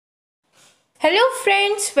Hello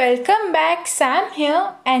friends, welcome back. Sam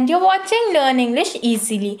here and you're watching Learn English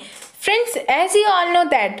Easily. Friends, as you all know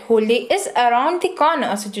that Holi is around the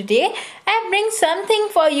corner, so today I bring something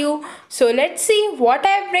for you. So let's see what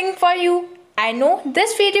I bring for you. I know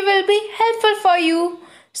this video will be helpful for you.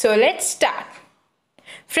 So let's start.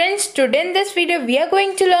 Friends, today in this video we are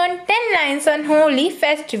going to learn 10 lines on Holi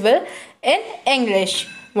festival in English.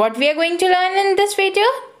 What we are going to learn in this video?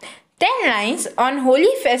 10 lines on Holi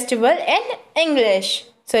festival in English.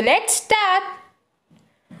 So let's start.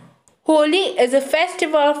 Holi is a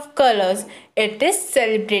festival of colors. It is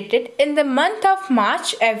celebrated in the month of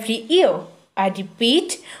March every year. I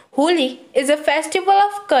repeat, Holi is a festival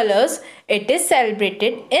of colors. It is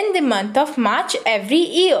celebrated in the month of March every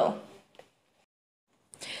year.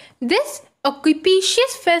 This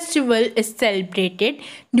auspicious festival is celebrated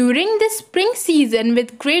during the spring season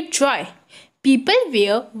with great joy. People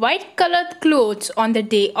wear white colored clothes on the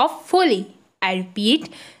day of Holi. I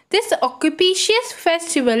repeat, this auspicious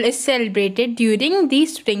festival is celebrated during the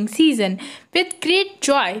spring season with great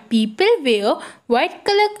joy. People wear white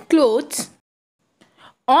colored clothes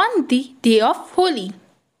on the day of Holi.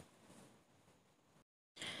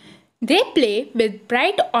 They play with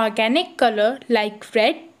bright organic color like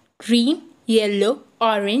red, green, yellow,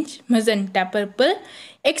 orange, magenta, purple,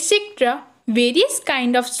 etc. Various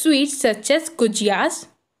kind of sweets such as gujiyas.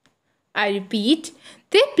 I repeat,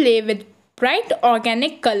 they play with bright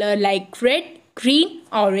organic color like red, green,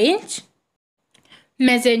 orange,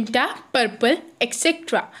 magenta, purple,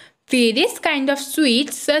 etc. Various kind of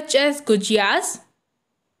sweets such as gujiyas.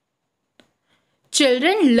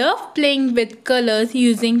 Children love playing with colors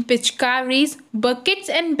using pichkaris, buckets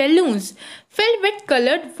and balloons filled with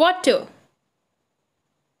colored water.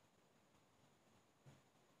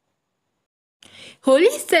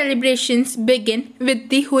 Holi celebrations begin with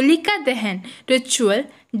the Holika Dahan ritual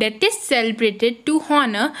that is celebrated to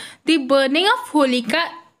honor the burning of Holika,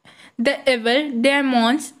 the evil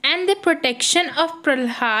demons, and the protection of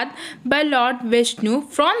Prahlad by Lord Vishnu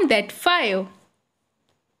from that fire.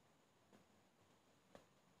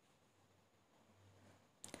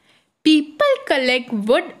 People collect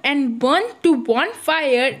wood and burn to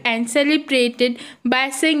bonfire and celebrate it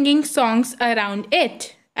by singing songs around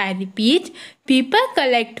it. I repeat, people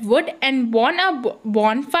collect wood and burn a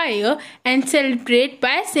bonfire and celebrate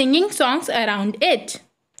by singing songs around it.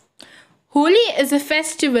 Holi is a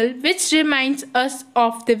festival which reminds us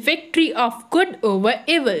of the victory of good over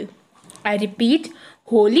evil. I repeat,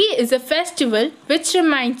 Holi is a festival which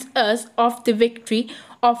reminds us of the victory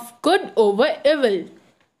of good over evil.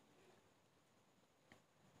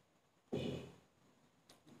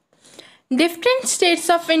 Different states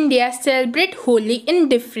of India celebrate Holi in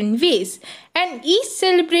different ways, and each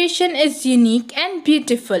celebration is unique and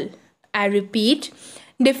beautiful. I repeat,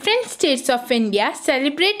 different states of India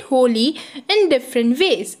celebrate Holi in different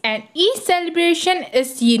ways, and each celebration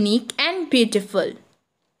is unique and beautiful.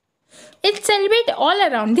 It's celebrated all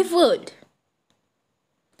around the world.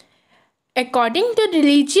 According to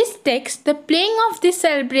religious texts, the playing of the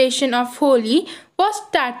celebration of Holi was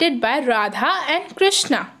started by Radha and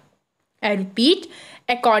Krishna. I repeat,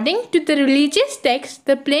 according to the religious text,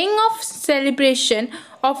 the playing of celebration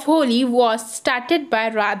of Holi was started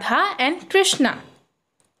by Radha and Krishna.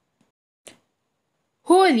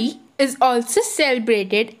 Holi is also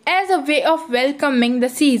celebrated as a way of welcoming the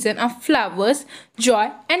season of flowers,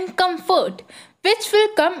 joy and comfort, which will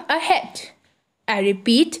come ahead. I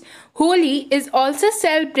repeat, Holi is also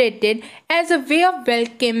celebrated as a way of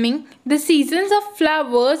welcoming the seasons of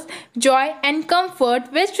flowers, joy and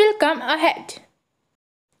comfort which will come ahead.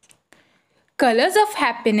 Colors of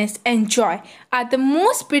happiness and joy are the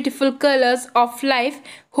most beautiful colors of life.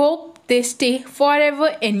 Hope they stay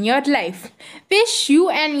forever in your life. Wish you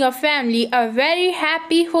and your family a very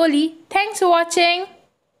happy Holi. Thanks for watching.